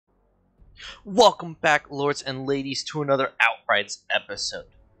Welcome back, lords and ladies, to another Outriders episode.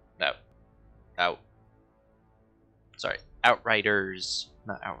 No, Outriders,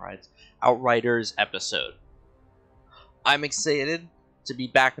 not Outriders. Outriders episode. I'm excited to be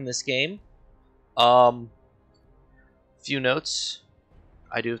back in this game. Few notes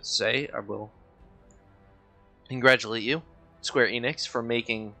I do have to say. I will congratulate you, Square Enix, for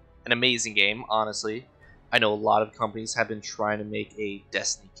making an amazing game. Honestly, I know a lot of companies have been trying to make a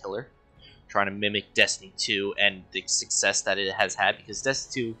Destiny killer, trying to mimic Destiny 2 and the success that it has had, because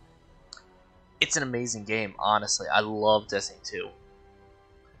Destiny 2, it's an amazing game. Honestly, I love Destiny 2.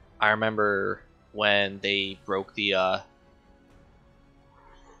 I remember when they broke the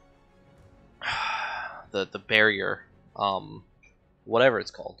the barrier, whatever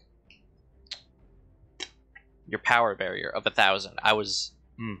it's called, your power barrier of 1,000. I was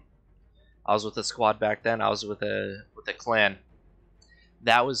with a squad back then. I was with a clan.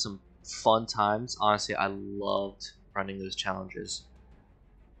 That was some fun times. Honestly, I loved running those challenges.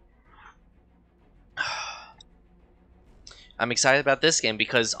 I'm excited about this game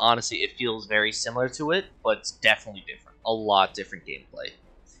because honestly it feels very similar to it, but it's definitely different. A lot different gameplay.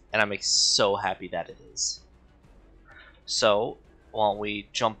 And I'm so happy that it is. So, why don't we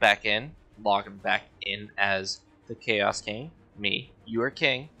jump back in, log him back in as the Chaos King. Me, you are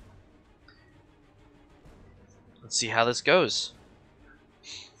king. Let's see how this goes.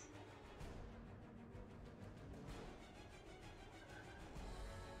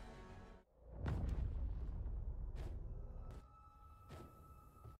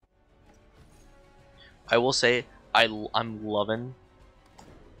 I will say I'm loving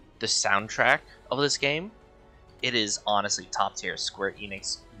the soundtrack of this game. It is honestly top tier. Square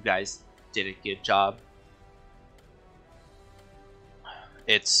Enix, you guys did a good job.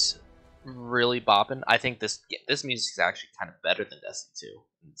 It's really bopping. I think this music is actually kind of better than Destiny 2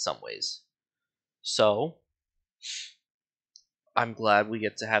 in some ways. So I'm glad we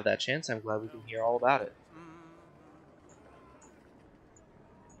get to have that chance. I'm glad we can hear all about it.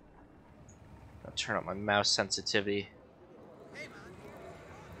 I'll turn up my mouse sensitivity.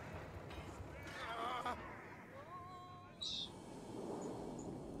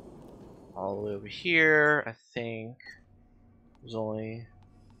 All the way over here, I think there's only...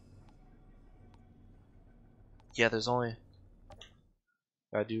 Yeah, there's only...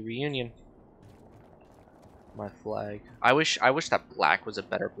 Gotta do reunion. My flag. I wish that black was a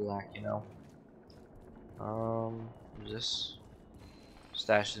better black, you know. This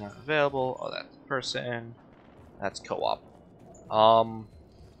stash is not available. Oh, that's the person. That's co-op.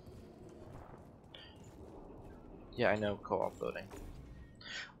 Yeah, I know co-op voting.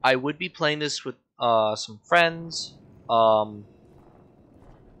 I would be playing this with some friends. A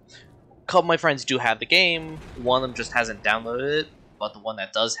couple of my friends do have the game. One of them just hasn't downloaded it, but the one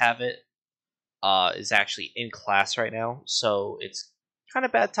that does have it is actually in class right now, so it's kind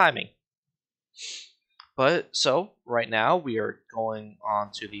of bad timing. But so right now we are going on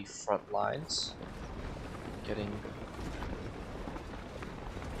to the front lines, getting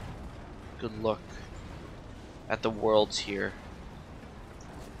a good look at the worlds here.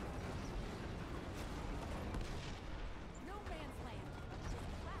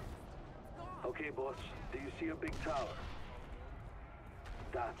 Okay, boss. Do you see a big tower?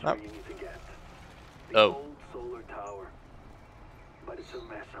 That's where you need to get. The old solar tower. But it's a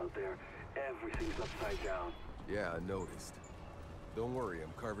mess out there. Everything's upside down. Yeah, I noticed. Don't worry,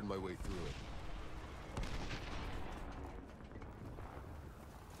 I'm carving my way through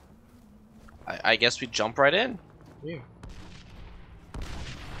it. I guess we jump right in. Yeah.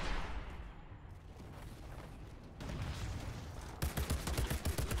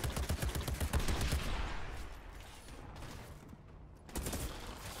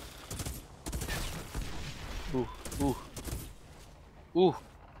 Ooh, ooh, ooh,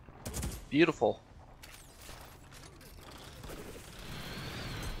 beautiful.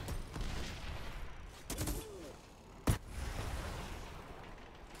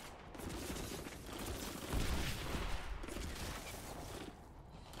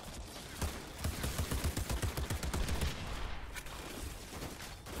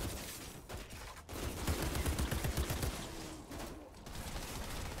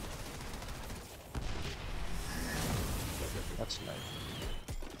 That's nice.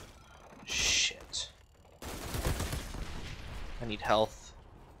 Shit. I need health.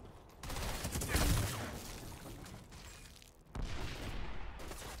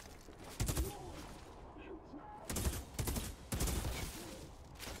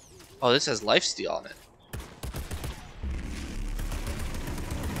 Oh, this has lifesteal on it.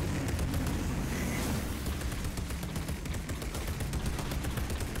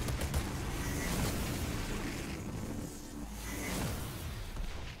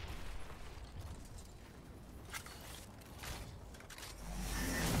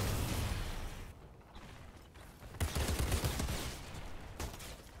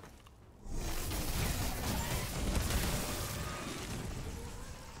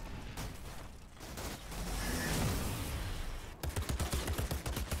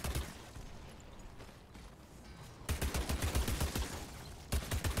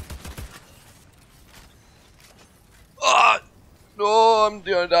 I'm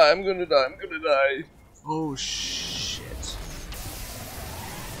gonna die. I'm gonna die. I'm gonna die. Oh shit.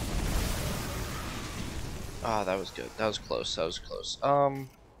 Ah, that was good. That was close. That was close.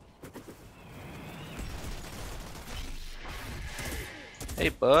 Hey,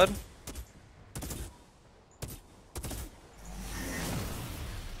 bud.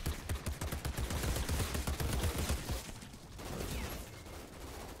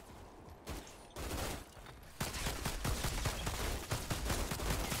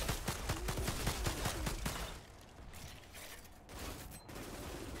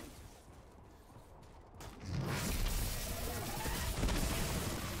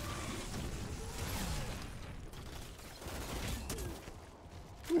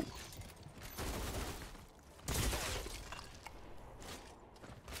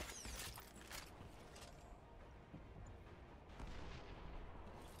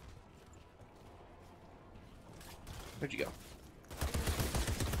 Where'd you go?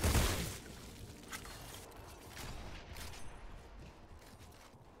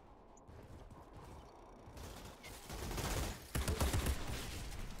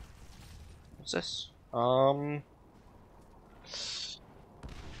 What's this? I'll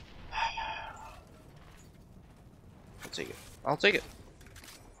take it. I'll take it.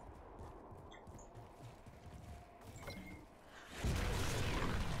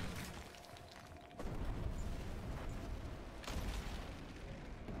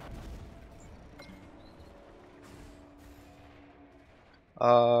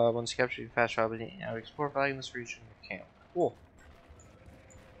 Once captured, fast travel, now explore value in this region of camp. Cool.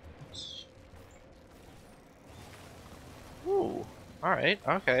 Ooh. Alright,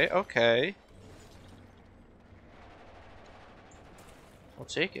 okay, okay. I'll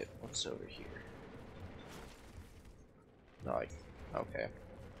take it. What's over here? No, okay.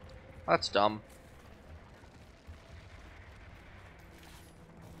 That's dumb.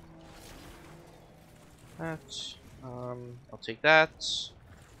 That, I'll take that.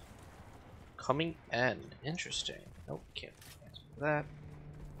 Coming end. Interesting. Nope, can't answer that.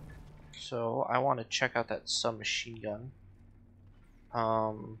 So, I want to check out that submachine gun.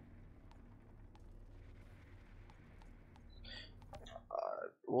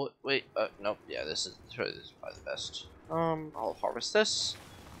 Wait, nope, yeah, this is probably the best. I'll harvest this.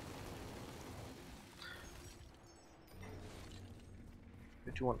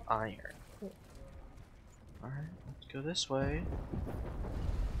 We're doing iron. Alright, let's go this way.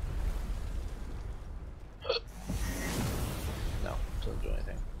 No, doesn't do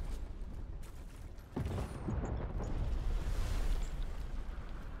anything.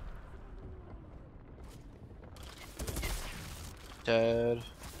 Dead.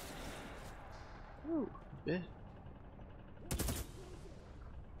 Ooh, bit.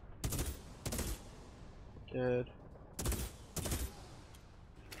 Dead.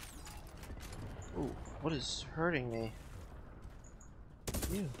 Ooh, what is hurting me?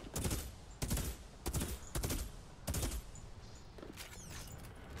 Ew.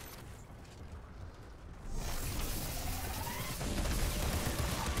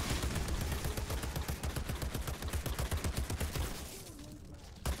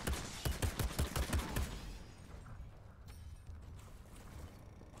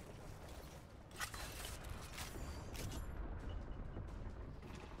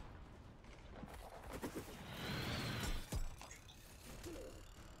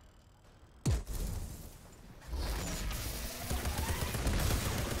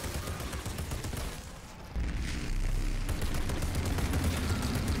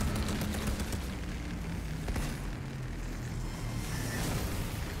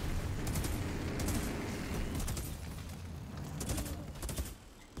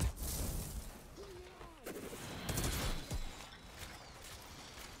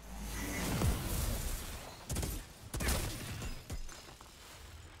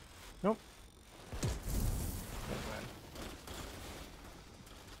 Nope.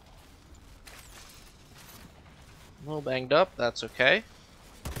 A little banged up, that's okay.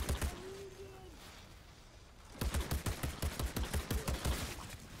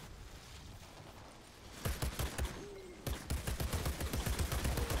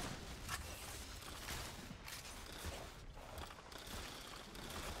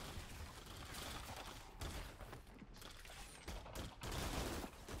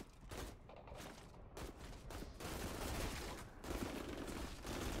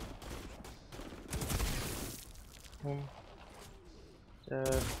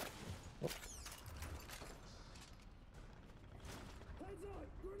 Dead. Oh.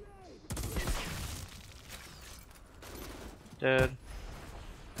 Dead.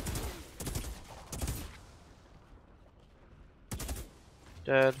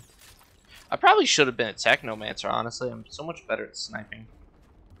 Dead. I probably should have been a technomancer, honestly. I'm so much better at sniping.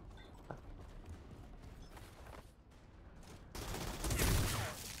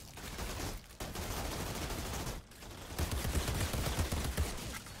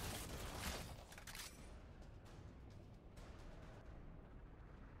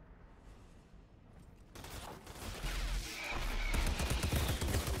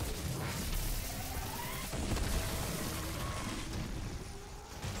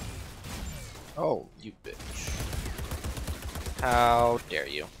 Oh, you bitch. How dare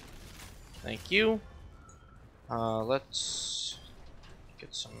you. Thank you. Let's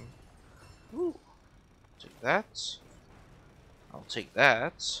get some... Ooh. Take that. I'll take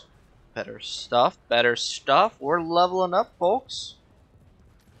that. Better stuff, better stuff. We're leveling up, folks.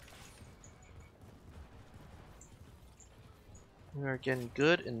 We are getting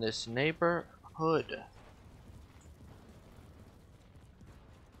good in this neighborhood.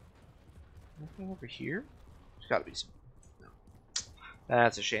 Anything over here? There's gotta be some. No.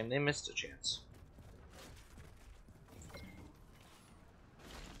 That's a shame. They missed a chance.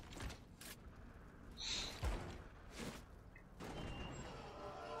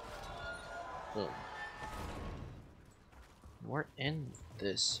 Boom. We're in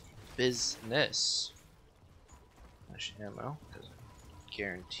this business. Flash ammo, because I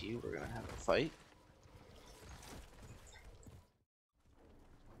guarantee we're gonna have a fight.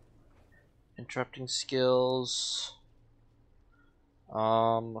 Interrupting skills.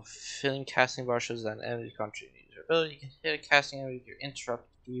 Filling casting bar shows that an enemy contributes user ability. You can hit a casting enemy with your interrupt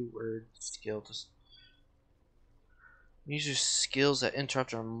keyword skill to use your skills that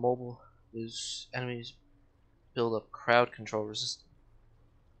interrupt are mobile. These enemies build up crowd control resistance.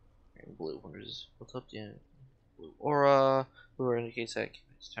 Blue one is built up the blue aura. Blue aura indicates that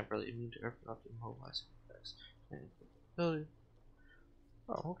it's temporarily immune to interrupt immobilizing effects. Oh,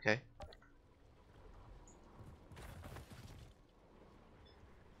 okay.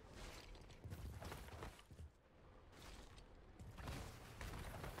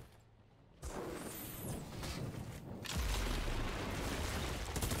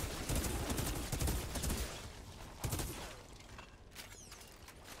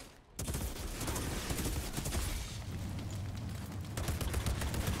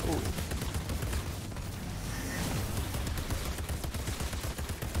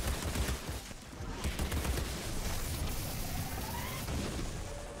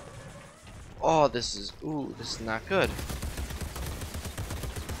 Oh, this is not good.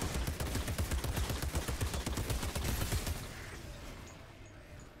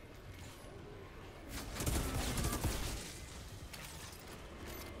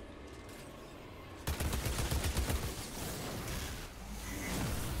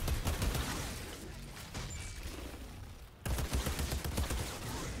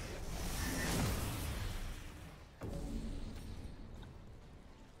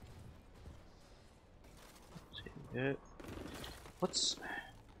 What's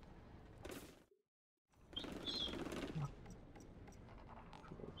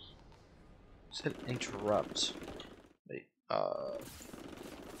said interrupt? Wait,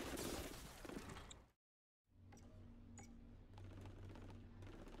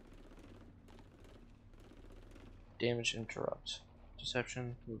 damage interrupt.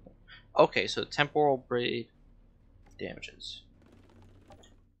 Deception movement. Okay, so temporal braid damages.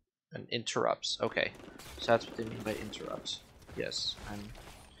 And interrupts. Okay. So that's what they mean by interrupts. Yes, I'm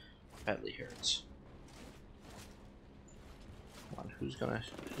badly hurt. Come on, who's gonna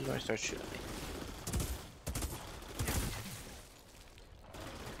start shooting me?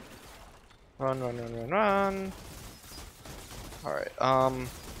 Run, run, run, run, run. Alright, oh,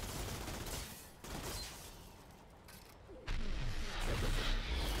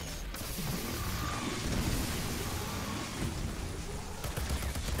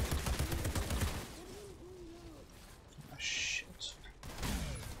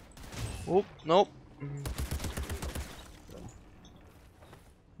 nope.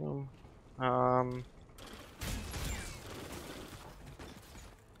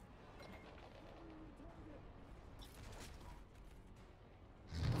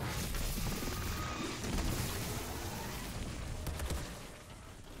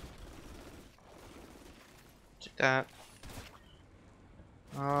 Take that.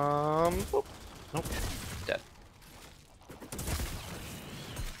 Oh, nope. Dead.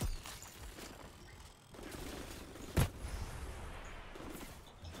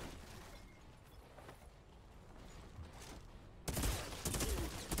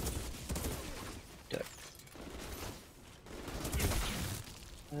 Dead.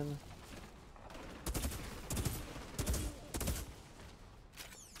 And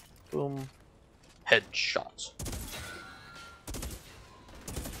Boom. Headshot.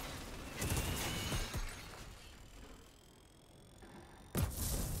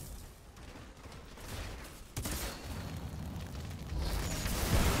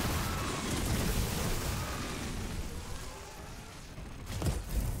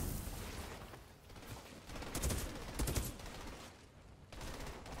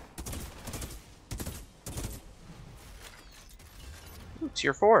 Ooh,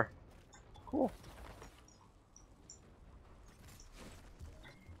 tier 4. Cool.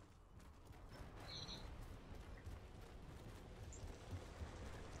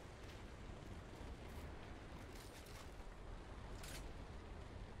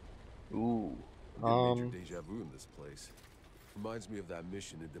 Ooh. Major deja vu in this place. Reminds me of that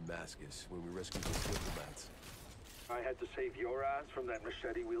mission in Damascus when we rescued those diplomats. I had to save your ass from that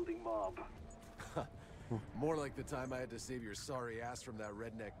machete-wielding mob. More like the time I had to save your sorry ass from that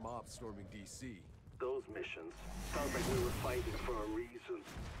redneck mob storming DC. Those missions felt like we were fighting for a reason.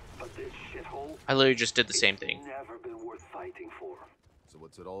 But this shithole... I literally just did the same thing. never been worth fighting for. So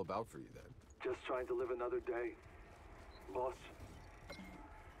what's it all about for you then? Just trying to live another day. Boss,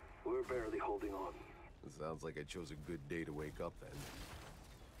 we're barely holding on. It sounds like I chose a good day to wake up then.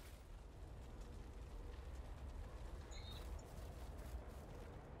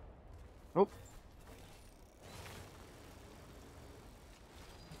 Oh.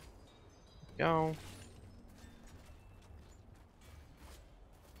 Go.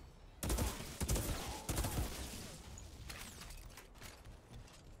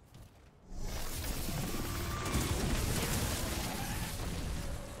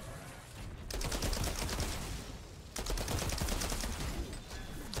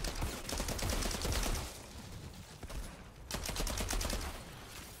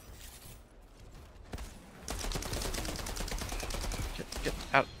 Get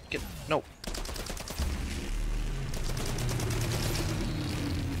out. Get. No.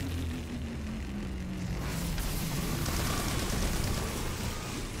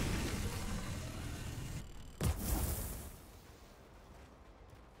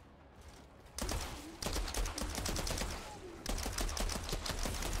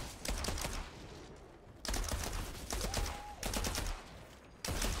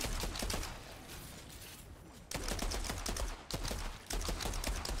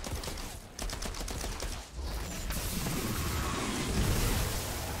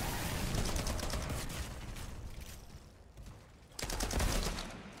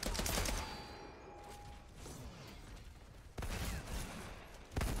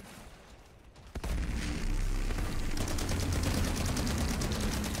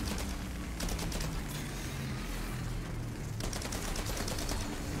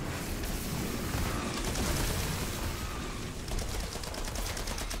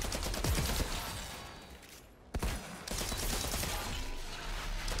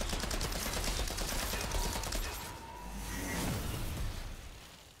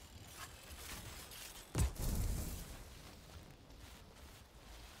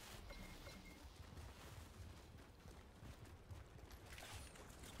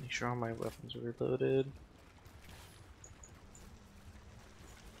 Make sure all my weapons are reloaded.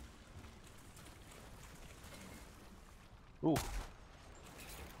 Ooh.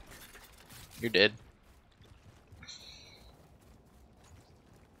 You're dead.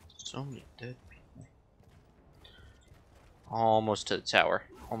 So many dead people. Almost to the tower.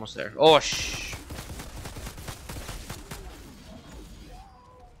 Almost there. Oh, shh.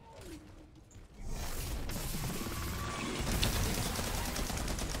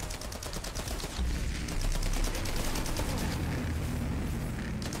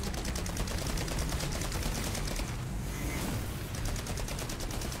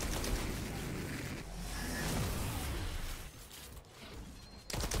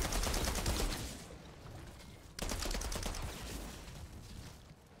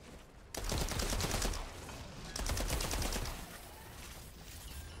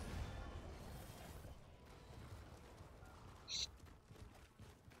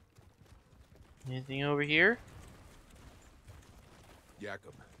 Anything over here?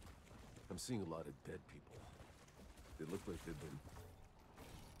 Yakum. I'm seeing a lot of dead people. They look like they've been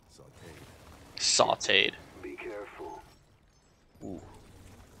sauteed. Sauteed. Be careful. Ooh.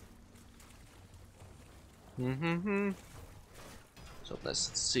 So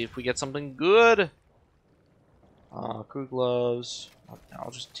let's see if we get something good. Crew gloves.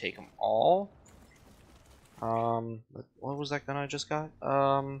 I'll just take them all. What was that gun I just got?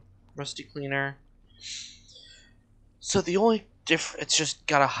 Rusty cleaner. So the only it's just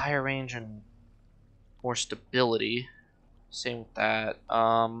got a higher range and more stability. Same with that.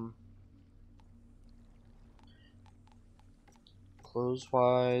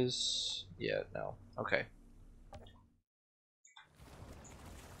 Clothes-wise, yeah, no. Okay.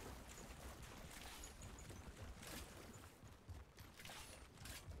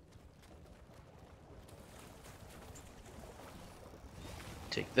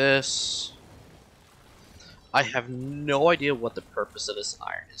 Take this. I have no idea what the purpose of this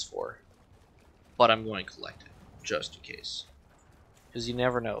iron is for, but I'm going to collect it, just in case. Because you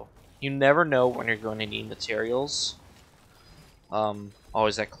never know. You never know when you're going to need materials.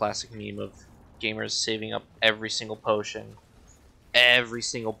 Always that classic meme of gamers saving up every single potion, every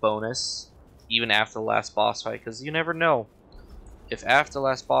single bonus, even after the last boss fight, because you never know. If after the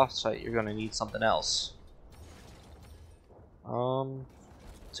last boss fight you're going to need something else.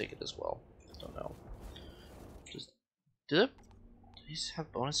 Take it as well. Don't know. Do these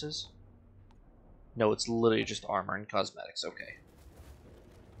have bonuses? No, it's literally just armor and cosmetics. Okay.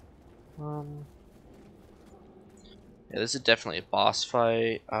 Yeah, this is definitely a boss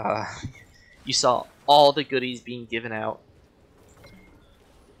fight. You saw all the goodies being given out.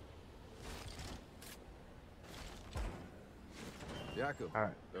 Jakob, All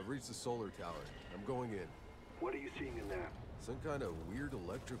right. I've reached the solar tower. I'm going in. What are you seeing in there? Some kind of weird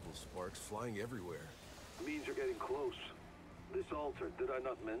electrical sparks flying everywhere. Means you're getting close. This altar, did I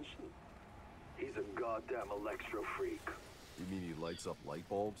not mention? He's a goddamn electro freak. You mean he lights up light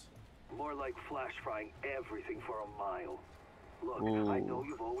bulbs? More like flash frying everything for a mile. Look, I know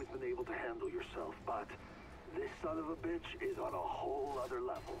you've always been able to handle yourself, but this son of a bitch is on a whole other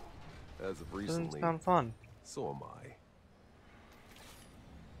level. As of Doesn't recently, sound fun. so am I.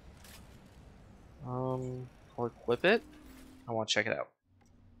 I'll equip it. I want to check it out.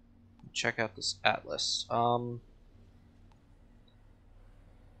 Check out this atlas.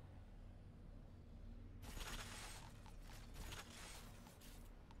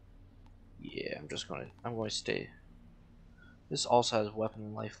 Yeah, I'm going to stay. This also has weapon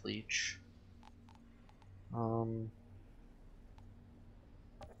and life leech.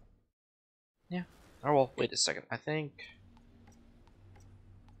 Yeah. Oh well, wait a second. I think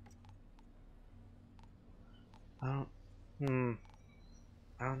I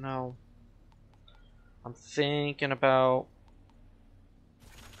don't know. I'm thinking about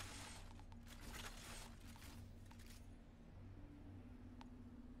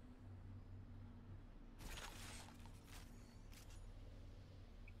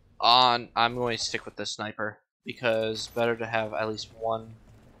I'm going to stick with the sniper because better to have at least one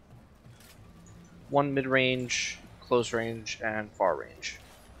mid-range, close range, and far range.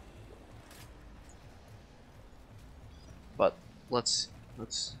 But let's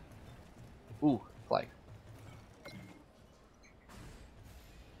ooh, flag.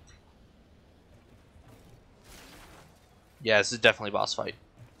 Yeah, this is definitely boss fight.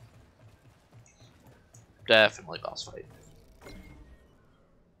 Definitely boss fight.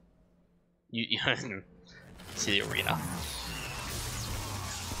 You see the arena.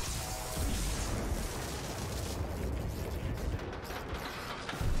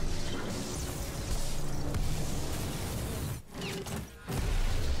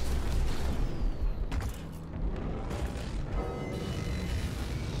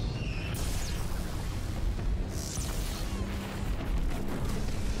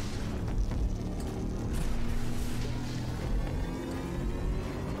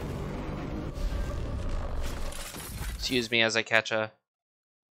 Excuse me as I catch a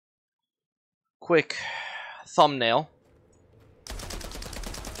quick thumbnail.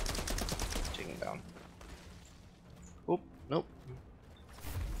 Taking down. Oop, nope.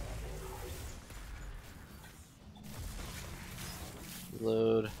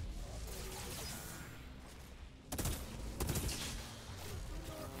 Reload.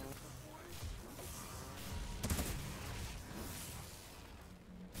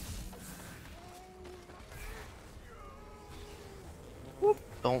 Whoop,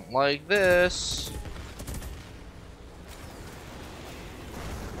 don't like this.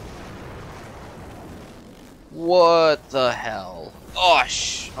 What the hell? Oh,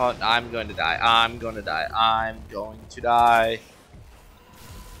 oh, I'm going to die. I'm going to die. I'm going to die.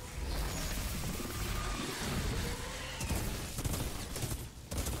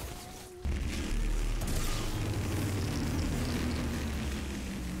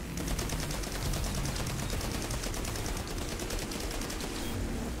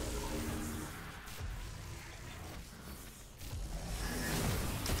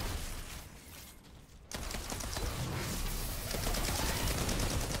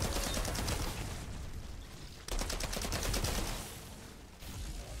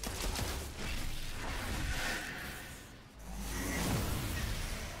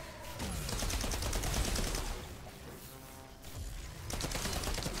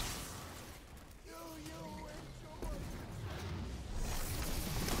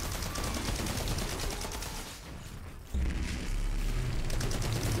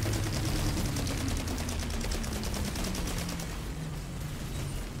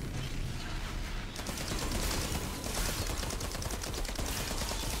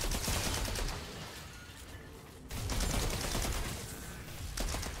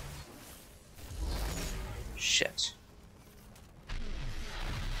 Shit.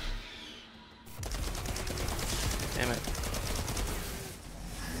 Damn it.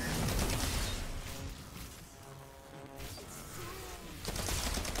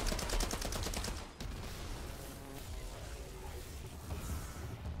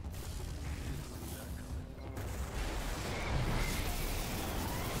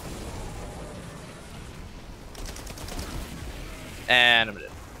 And I'm dead.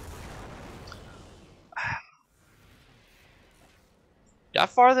 Got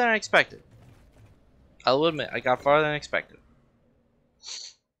farther than I expected. I will admit, I got farther than I expected.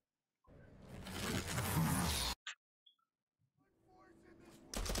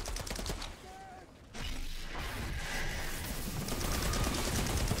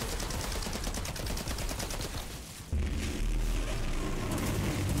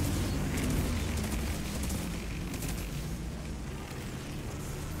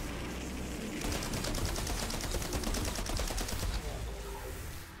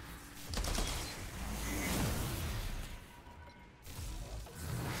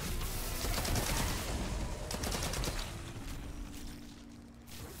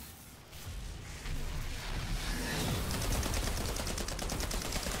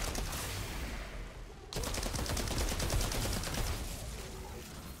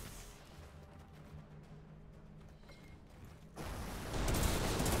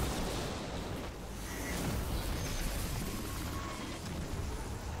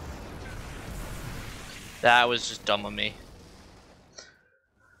 That was just dumb of me.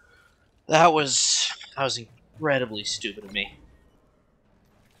 That was incredibly stupid of me.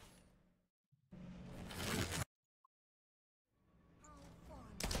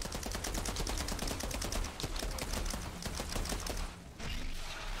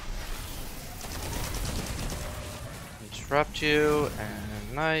 Interrupt you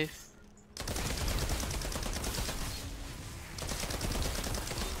and knife.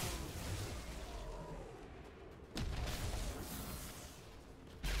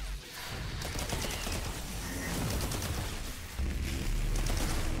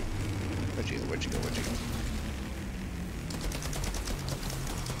 Where'd you go?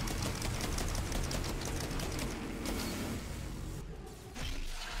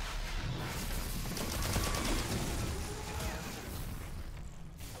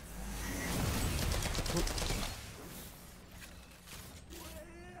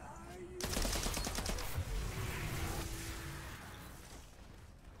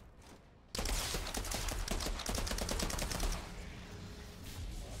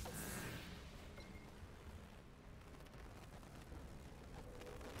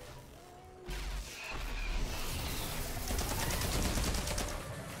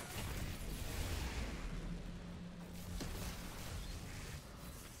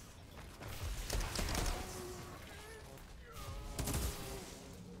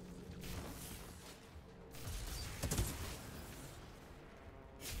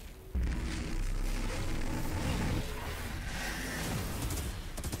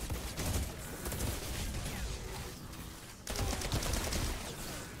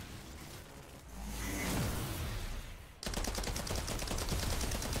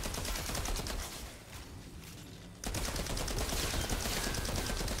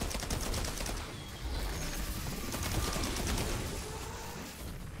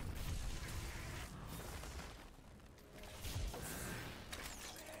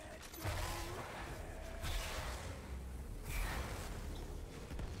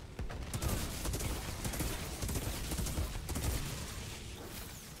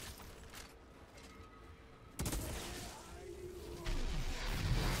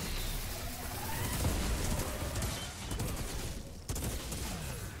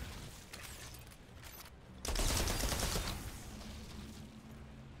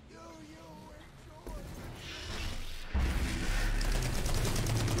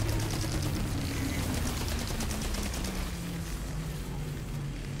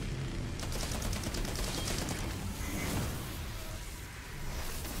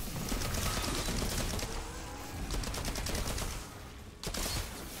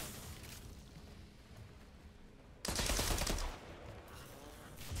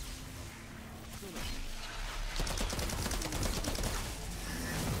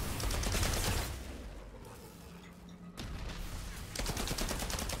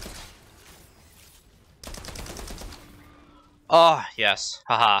 Oh, yes.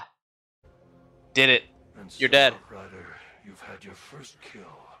 Haha. Did it. And You're so, dead. Outrider, you've had your first kill.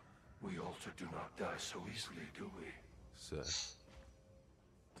 We also do not die so easily, do we? Seth.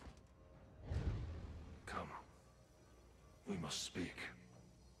 Come. We must speak.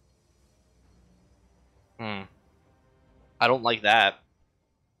 Hmm. I don't like that.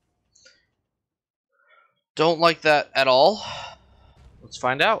 Don't like that at all. Let's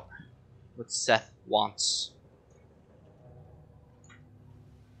find out what Seth wants.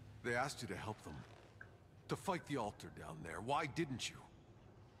 They asked you to help them. To fight the altar down there. Why didn't you?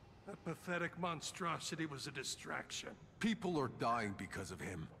 That pathetic monstrosity was a distraction. People are dying because of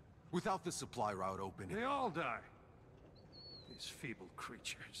him. Without the supply route open... They all die. These feeble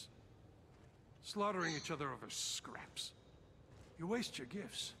creatures. Slaughtering each other over scraps. You waste your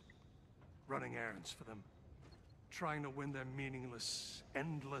gifts. Running errands for them. Trying to win their meaningless,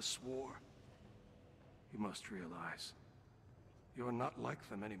 endless war. You must realize, you are not like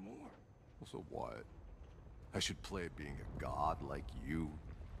them anymore. So what? I should play at being a god like you?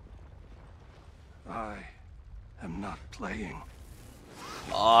 I am not playing.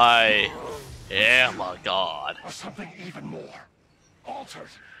 I am a god. Or something even more. Altered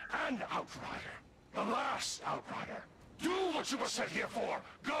and Outrider. The last Outrider. Do what you were sent here for.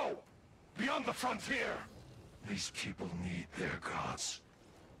 Go! Beyond the frontier. These people need their gods.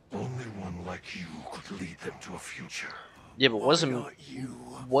 Only one like you could lead them to a future. Yeah, but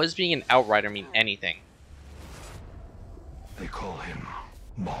was being an Outrider mean anything? They call him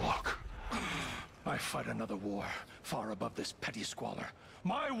Moloch. I fight another war, far above this petty squalor.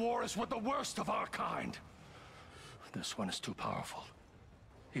 My war is with the worst of our kind. This one is too powerful.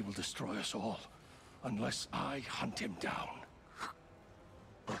 He will destroy us all, unless I hunt him down.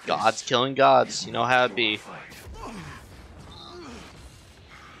 But Gods killing gods, you know how it be.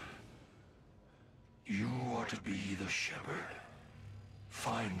 You are to be the shepherd.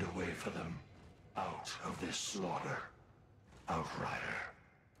 Find a way for them out of this slaughter, Outrider.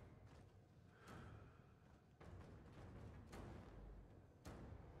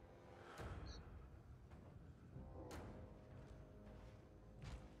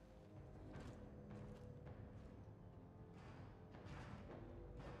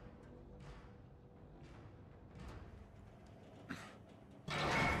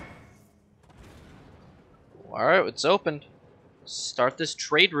 Alright, it's opened. Start this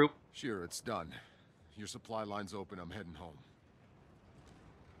trade route. Sure, it's done. Your supply line's open, I'm heading home.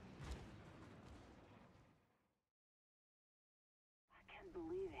 I can't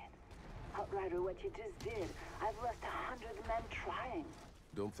believe it. Outrider, what you just did. I've lost 100 men trying.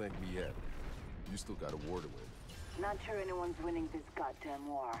 Don't thank me yet. You still got a war to win. Not sure anyone's winning this goddamn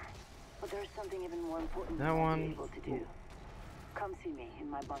war. But there's something even more important That than I'll one- be able to do. Come see me in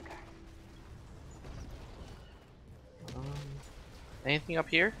my bunker. Anything up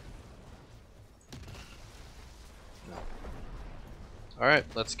here? No. Alright,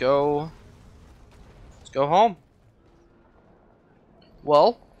 let's go. Let's go home.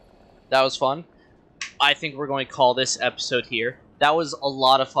 Well, that was fun. I think we're going to call this episode here. That was a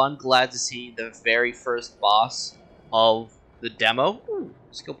lot of fun. Glad to see the very first boss of the demo. Ooh,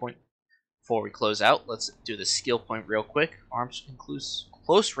 skill point. Before we close out, let's do the skill point real quick. Arms includes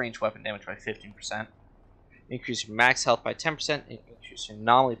close range weapon damage by 15%. Increase your max health by 10%, and increase your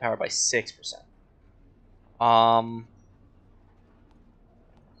anomaly power by 6%. I'm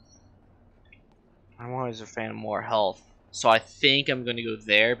always a fan of more health, so I think I'm going to go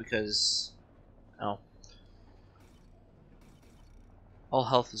there because, oh, all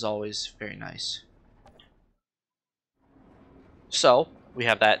health is always very nice. So we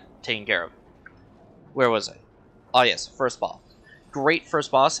have that taken care of. Where was I? Oh yes, first boss. Great first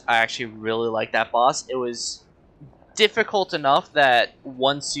boss. I actually really like that boss. It was difficult enough that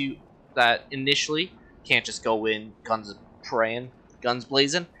initially can't just go in guns praying, guns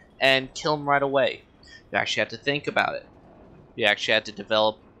blazing, and kill him right away. You actually had to think about it. You actually had to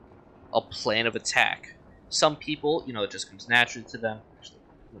develop a plan of attack. Some people, you know, it just comes naturally to them. Actually,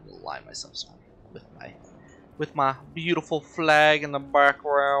 let me align myself with my beautiful flag in the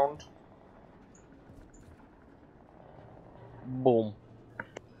background. Boom.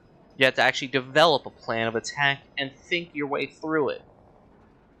 You have to actually develop a plan of attack and think your way through it.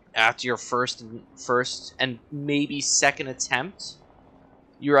 After your first and maybe second attempt,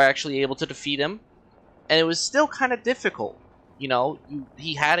 you were actually able to defeat him, and it was still kind of difficult. You know,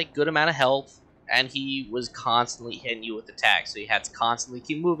 he had a good amount of health, and he was constantly hitting you with attacks, so you had to constantly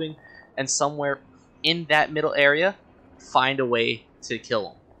keep moving, and somewhere in that middle area, find a way to kill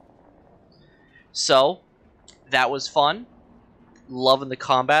him. So, that was fun. Loving the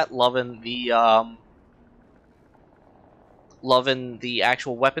combat, loving the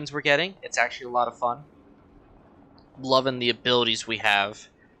actual weapons we're getting. It's actually a lot of fun. Loving the abilities we have,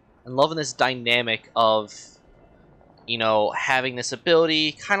 and loving this dynamic of, you know, having this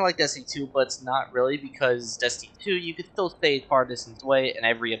ability, kind of like Destiny 2, but it's not really, because Destiny 2 you could still stay far distance away, and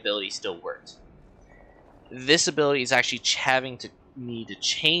every ability still worked. this ability is actually having to me to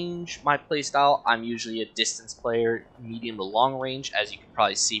change my playstyle. I'm usually a distance player, medium to long range, as you can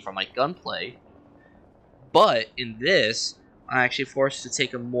probably see from my gunplay. But in this, I'm actually forced to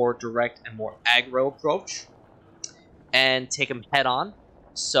take a more direct and more aggro approach and take them head on.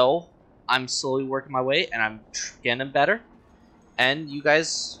 So I'm slowly working my way and I'm getting better. And you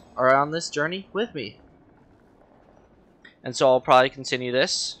guys are on this journey with me. And so I'll probably continue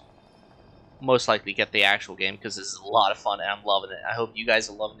this. Most likely get the actual game because this is a lot of fun and I'm loving it. I hope you guys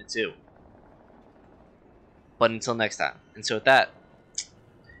are loving it too. But until next time. And so with that,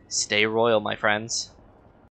 stay royal, my friends.